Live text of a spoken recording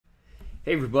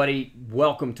Hey everybody,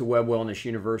 welcome to Web Wellness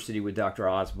University with Dr.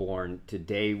 Osborne.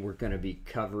 Today we're going to be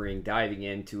diving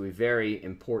into a very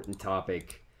important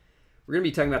topic. We're going to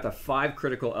be talking about the 5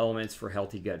 critical elements for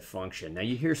healthy gut function. Now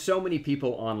you hear so many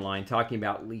people online talking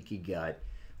about leaky gut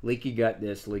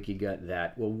this, leaky gut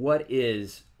that. Well, what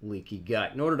is leaky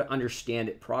gut? In order to understand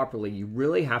it properly, you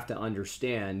really have to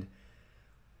understand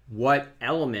what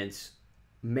elements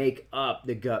make up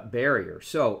the gut barrier.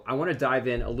 So I want to dive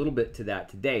in a little bit to that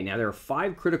today. Now there are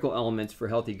 5 critical elements for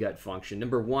healthy gut function.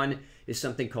 Number 1 is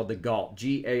something called the GALT,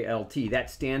 G-A-L-T.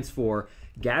 That stands for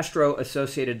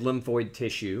gastro-associated lymphoid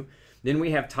tissue. Then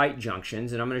we have tight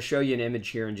junctions, and I'm going to show you an image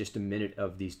here in just a minute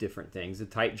of these different things. The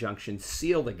tight junctions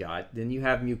seal the gut. Then you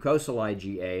have mucosal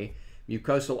IgA.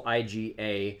 Mucosal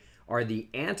IgA are the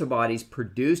antibodies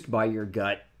produced by your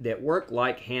gut that work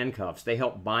like handcuffs. They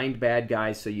help bind bad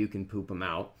guys so you can poop them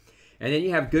out. And then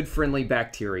you have good friendly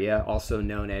bacteria, also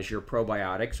known as your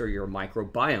probiotics or your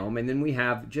microbiome. And then we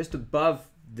have just above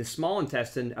the small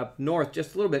intestine up north,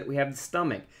 just a little bit, we have the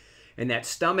stomach. And that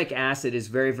stomach acid is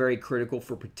very, very critical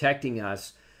for protecting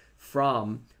us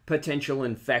from potential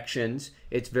infections.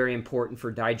 It's very important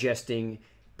for digesting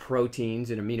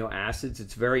proteins and amino acids.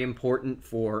 It's very important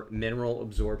for mineral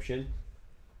absorption.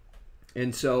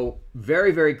 And so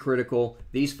very, very critical.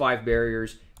 These 5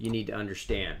 barriers you need to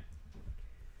understand.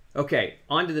 Okay,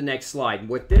 on to the next slide.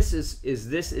 What this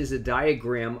is a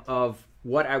diagram of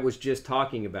what I was just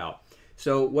talking about.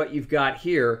 So what you've got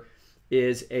here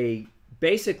is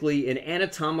basically an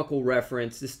anatomical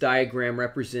reference. This diagram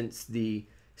represents the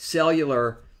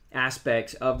cellular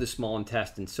aspects of the small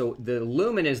intestine. So the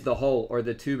lumen is the hole or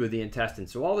the tube of the intestine.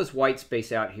 So all this white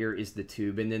space out here is the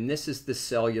tube, and then this is the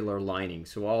cellular lining.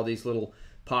 So all these little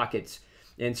pockets.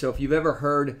 And so if you've ever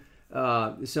heard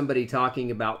somebody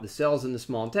talking about the cells in the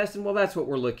small intestine, well, that's what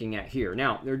we're looking at here.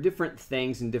 Now, there are different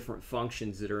things and different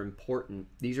functions that are important.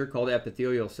 These are called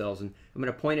epithelial cells, and I'm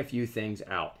going to point a few things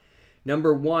out.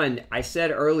 Number 1, I said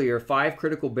earlier, 5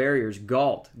 critical barriers.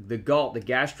 GALT, the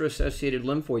gastro-associated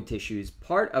lymphoid tissues.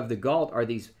 Part of the GALT are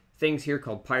these things here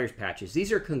called Peyer's patches.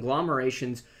 These are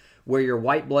conglomerations where your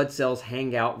white blood cells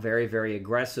hang out very, very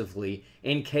aggressively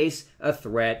in case a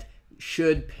threat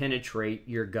should penetrate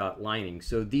your gut lining.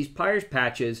 So these Peyer's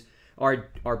patches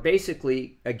are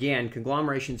basically, again,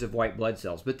 conglomerations of white blood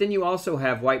cells. But then you also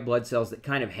have white blood cells that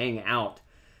kind of hang out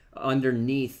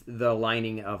underneath the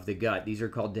lining of the gut. These are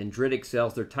called dendritic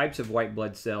cells. They're types of white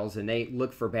blood cells, and they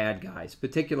look for bad guys,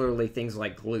 particularly things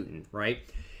like gluten, right?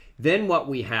 Then what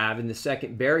we have in the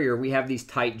second barrier, we have these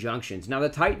tight junctions. Now the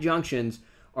tight junctions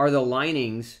are the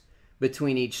linings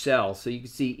between each cell. So you can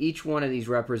see each one of these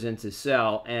represents a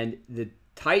cell, and the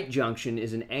tight junction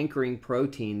is an anchoring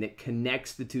protein that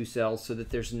connects the 2 cells so that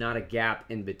there's not a gap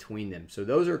in between them. So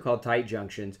those are called tight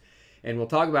junctions. And we'll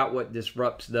talk about what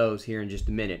disrupts those here in just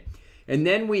a minute. And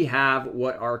then we have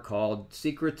what are called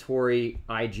secretory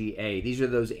IgA. These are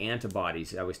those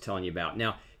antibodies I was telling you about.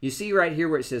 Now, you see right here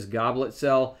where it says goblet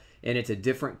cell, and it's a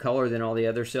different color than all the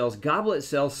other cells. Goblet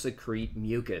cells secrete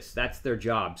mucus. That's their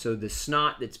job. So the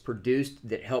snot that's produced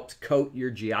that helps coat your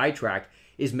GI tract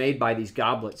is made by these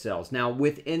goblet cells. Now,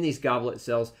 within these goblet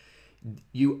cells,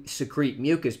 you secrete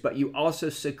mucus, but you also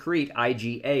secrete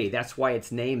IgA. That's why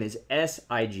its name is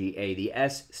SIgA. The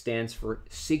S stands for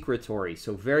secretory.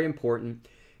 So very important.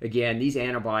 Again, these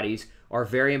antibodies are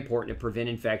very important to prevent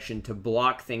infection, to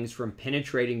block things from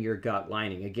penetrating your gut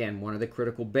lining. Again, one of the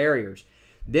critical barriers.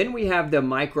 Then we have the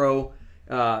microbiome.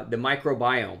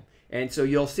 And so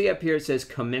you'll see up here it says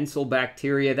commensal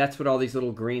bacteria. That's what all these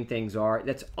little green things are.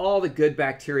 That's all the good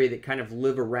bacteria that kind of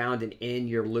live around and in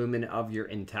your lumen of your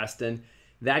intestine.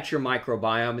 That's your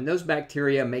microbiome. And those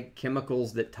bacteria make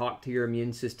chemicals that talk to your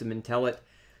immune system and tell it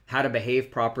how to behave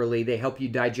properly. They help you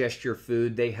digest your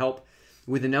food. They help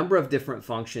with a number of different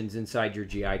functions inside your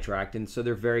GI tract. And so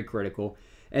they're very critical.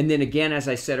 And then again, as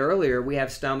I said earlier, we have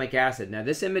stomach acid. Now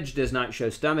this image does not show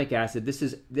stomach acid.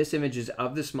 This image is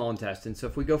of the small intestine. So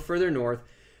if we go further north,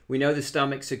 we know the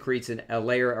stomach secretes a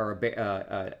layer or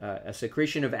a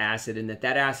secretion of acid, and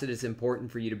that acid is important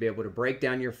for you to be able to break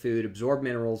down your food, absorb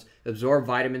minerals, absorb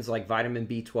vitamins like vitamin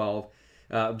B12,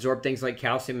 absorb things like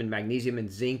calcium and magnesium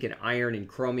and zinc and iron and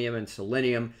chromium and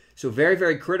selenium. So very,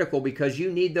 very critical because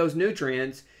you need those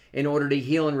nutrients in order to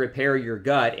heal and repair your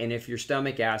gut. And if your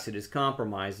stomach acid is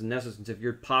compromised, in essence, if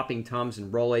you're popping Tums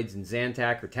and Rolaids and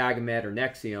Zantac or Tagamet or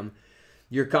Nexium,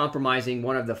 you're compromising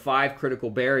one of the 5 critical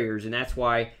barriers, and that's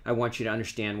why I want you to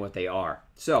understand what they are.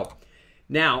 So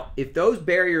now, if those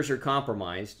barriers are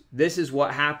compromised, this is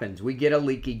what happens. We get a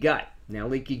leaky gut. Now,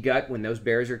 leaky gut, when those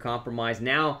barriers are compromised,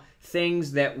 now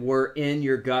things that were in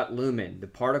your gut lumen, the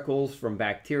particles from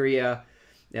bacteria,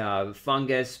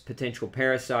 fungus, potential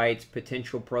parasites,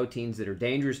 potential proteins that are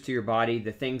dangerous to your body,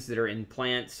 the things that are in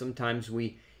plants. Sometimes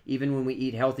even when we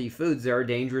eat healthy foods, there are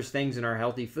dangerous things in our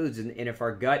healthy foods. And if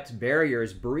our gut barrier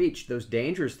is breached, those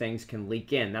dangerous things can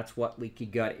leak in. That's what leaky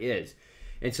gut is.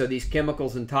 And so these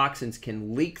chemicals and toxins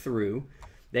can leak through.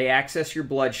 They access your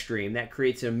bloodstream. That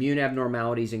creates immune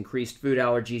abnormalities, increased food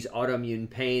allergies, autoimmune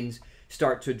pains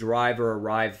start to drive or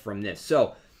arrive from this.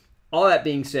 So all that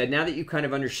being said, now that you kind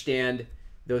of understand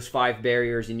those 5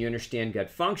 barriers and you understand gut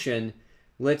function,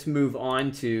 let's move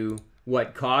on to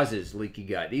what causes leaky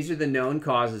gut. These are the known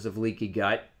causes of leaky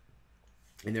gut,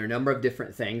 and there are a number of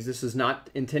different things. This is not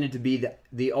intended to be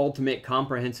the ultimate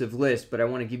comprehensive list, but I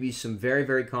want to give you some very,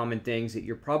 very common things that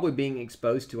you're probably being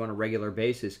exposed to on a regular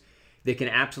basis that can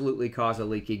absolutely cause a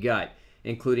leaky gut,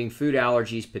 including food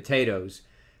allergies, potatoes,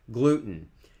 gluten,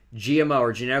 GMO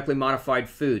or genetically modified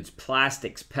foods,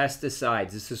 plastics,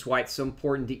 pesticides. This is why it's so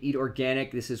important to eat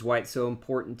organic. This is why it's so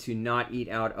important to not eat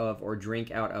out of or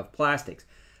drink out of plastics.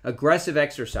 Aggressive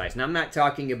exercise. Now, I'm not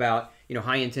talking about,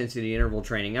 high intensity interval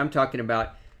training. I'm talking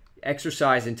about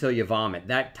exercise until you vomit,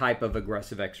 that type of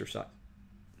aggressive exercise.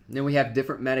 And then we have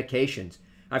different medications.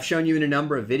 I've shown you in a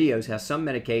number of videos how some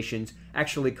medications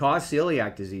actually cause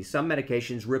celiac disease. Some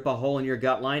medications rip a hole in your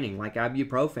gut lining, like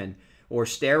ibuprofen or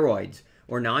steroids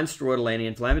or non-steroidal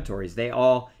anti-inflammatories. They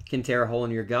all can tear a hole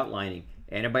in your gut lining.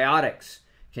 Antibiotics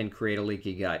can create a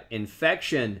leaky gut.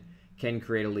 Infection can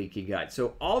create a leaky gut.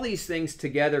 So all these things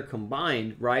together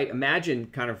combined, right? Imagine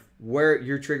kind of where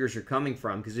your triggers are coming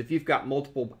from, because if you've got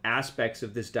multiple aspects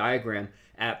of this diagram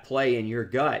at play in your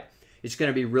gut, it's going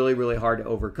to be really, really hard to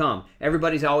overcome.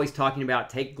 Everybody's always talking about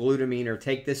take glutamine or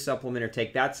take this supplement or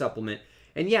take that supplement.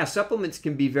 And yeah, supplements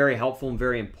can be very helpful and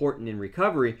very important in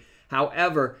recovery.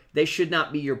 However, they should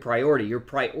not be your priority. Your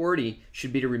priority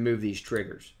should be to remove these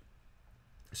triggers.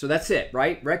 So that's it,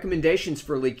 right? Recommendations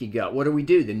for leaky gut. What do we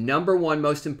do? The number one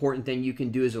most important thing you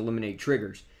can do is eliminate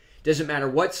triggers. Doesn't matter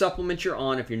what supplement you're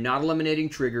on. If you're not eliminating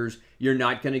triggers, you're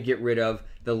not going to get rid of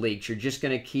the leaks. You're just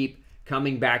going to keep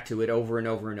coming back to it over and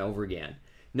over and over again.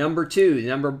 Number two,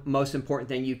 the most important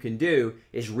thing you can do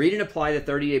is read and apply the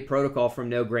 30-day protocol from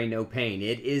No Grain, No Pain.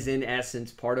 It is, in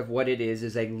essence, part of what it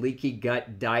is a leaky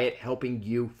gut diet helping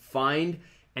you find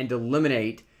and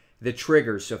eliminate the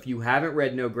triggers. So if you haven't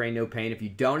read No Grain, No Pain, if you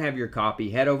don't have your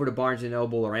copy, head over to Barnes &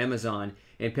 Noble or Amazon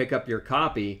and pick up your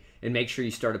copy and make sure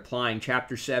you start applying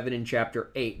Chapter 7 and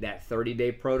Chapter 8. That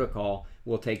 30-day protocol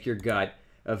will take your gut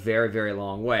a very, very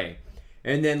long way.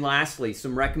 And then lastly,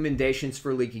 some recommendations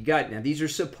for leaky gut. Now, these are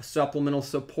supplemental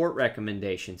support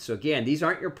recommendations. So again, these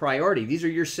aren't your priority. These are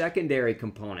your secondary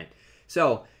component.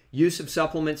 So use of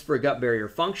supplements for gut barrier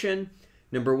function.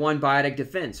 Number one, Biotic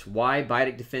Defense. Why?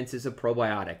 Biotic Defense is a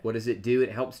probiotic. What does it do?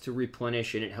 It helps to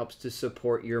replenish and it helps to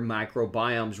support your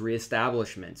microbiome's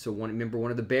reestablishment. So remember,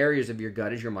 one of the barriers of your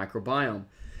gut is your microbiome.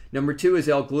 Number two is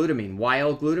L-glutamine. Why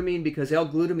L-glutamine? Because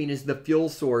L-glutamine is the fuel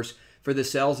source for the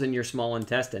cells in your small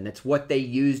intestine. It's what they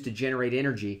use to generate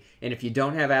energy. And if you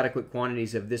don't have adequate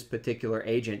quantities of this particular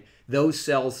agent, those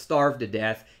cells starve to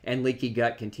death and leaky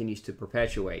gut continues to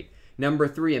perpetuate. Number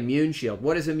three, Immune Shield.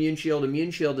 What is Immune Shield? Immune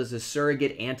Shield is a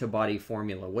surrogate antibody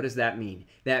formula. What does that mean?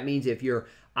 That means if your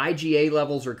IgA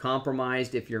levels are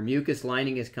compromised, if your mucus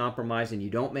lining is compromised and you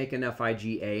don't make enough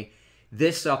IgA,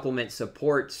 this supplement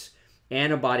supports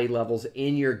antibody levels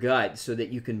in your gut so that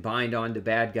you can bind on to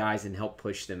bad guys and help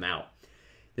push them out.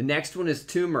 The next one is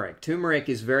turmeric. Turmeric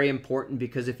is very important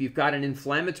because if you've got an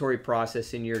inflammatory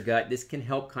process in your gut, this can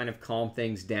help kind of calm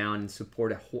things down and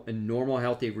support a normal,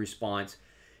 healthy response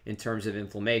in terms of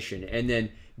inflammation. And then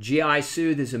GI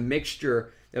Soothe is a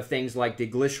mixture of things like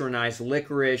deglycerinized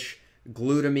licorice,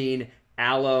 glutamine,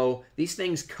 aloe. These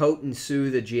things coat and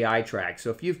soothe the GI tract.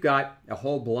 So if you've got a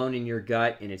hole blown in your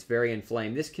gut and it's very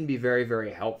inflamed, this can be very,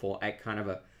 very helpful at kind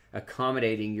of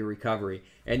accommodating your recovery.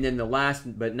 And then the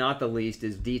last but not the least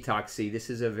is Detox C.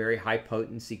 This is a very high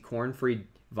potency corn-free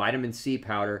vitamin C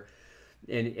powder.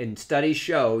 And studies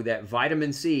show that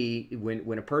vitamin C,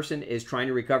 when a person is trying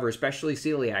to recover, especially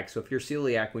celiac, so if you're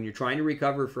celiac, when you're trying to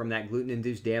recover from that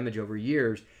gluten-induced damage over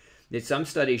years, that some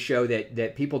studies show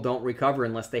that people don't recover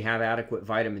unless they have adequate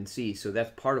vitamin C. So that's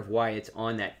part of why it's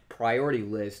on that priority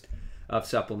list of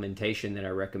supplementation that I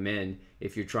recommend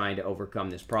if you're trying to overcome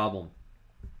this problem.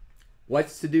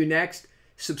 What's to do next?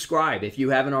 Subscribe. If you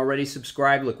haven't already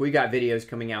subscribed, look, we got videos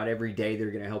coming out every day that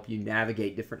are going to help you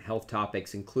navigate different health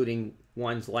topics, including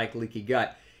ones like leaky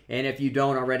gut. And if you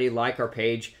don't already like our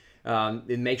page,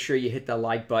 then make sure you hit the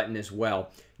like button as well.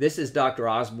 This is Dr.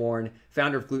 Osborne,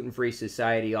 founder of Gluten Free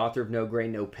Society, author of No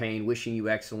Grain, No Pain, wishing you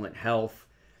excellent health,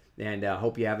 and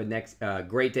hope you have a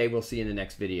great day. We'll see you in the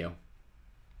next video.